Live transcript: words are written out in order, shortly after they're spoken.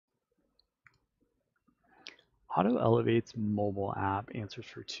Auto Elevate's mobile app answers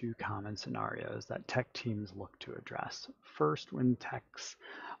for two common scenarios that tech teams look to address. First, when techs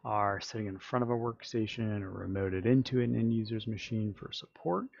are sitting in front of a workstation or remoted into an end user's machine for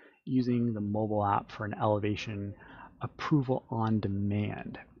support, using the mobile app for an elevation approval on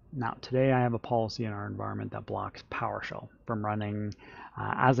demand. Now, today I have a policy in our environment that blocks PowerShell from running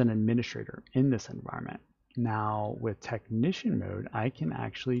as an administrator in this environment. Now, with technician mode, I can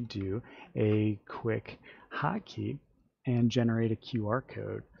actually do a quick hotkey and generate a QR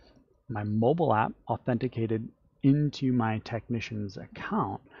code. My mobile app authenticated into my technician's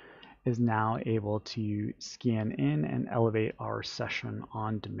account is now able to scan in and elevate our session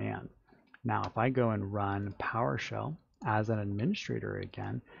on demand. Now, if I go and run PowerShell as an administrator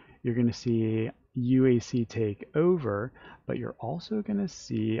again, you're going to see UAC take over, but you're also going to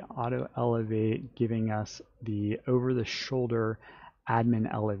see Auto Elevate giving us the over-the-shoulder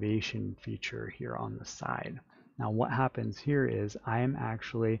admin elevation feature here on the side. Now, what happens here is I am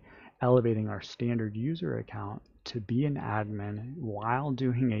actually elevating our standard user account to be an admin while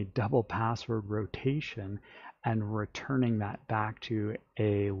doing a double password rotation and returning that back to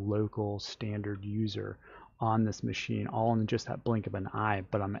a local standard user on this machine, all in just that blink of an eye.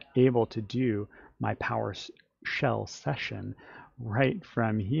 But I'm able to do my PowerShell session right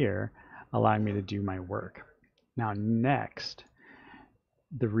from here, allowing me to do my work. Now, next,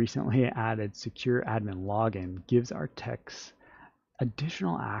 the recently added secure admin login gives our techs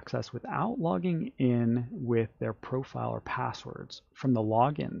additional access without logging in with their profile or passwords from the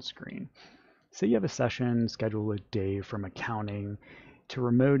login screen. Say you have a session scheduled with Dave from accounting to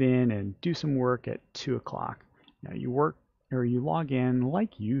remote in and do some work at 2 o'clock. Now you log in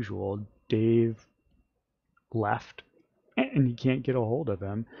like usual. Dave left and you can't get a hold of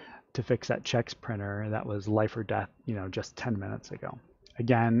him to fix that checks printer that was life or death, just 10 minutes ago.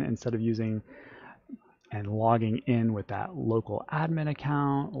 Again, instead of using and logging in with that local admin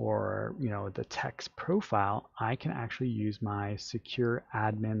account or the tech's profile, I can actually use my secure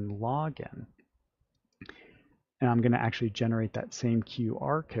admin login. And I'm going to actually generate that same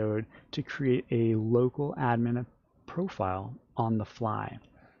QR code to create a local admin profile on the fly.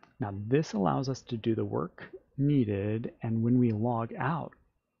 Now, this allows us to do the work needed, and when we log out,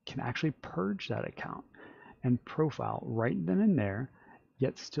 can actually purge that account and profile right then and there,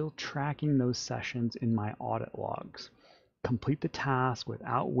 yet still tracking those sessions in my audit logs. Complete the task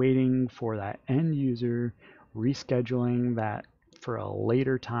without waiting for that end user, rescheduling that for a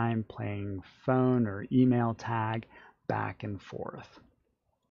later time, playing phone or email tag back and forth.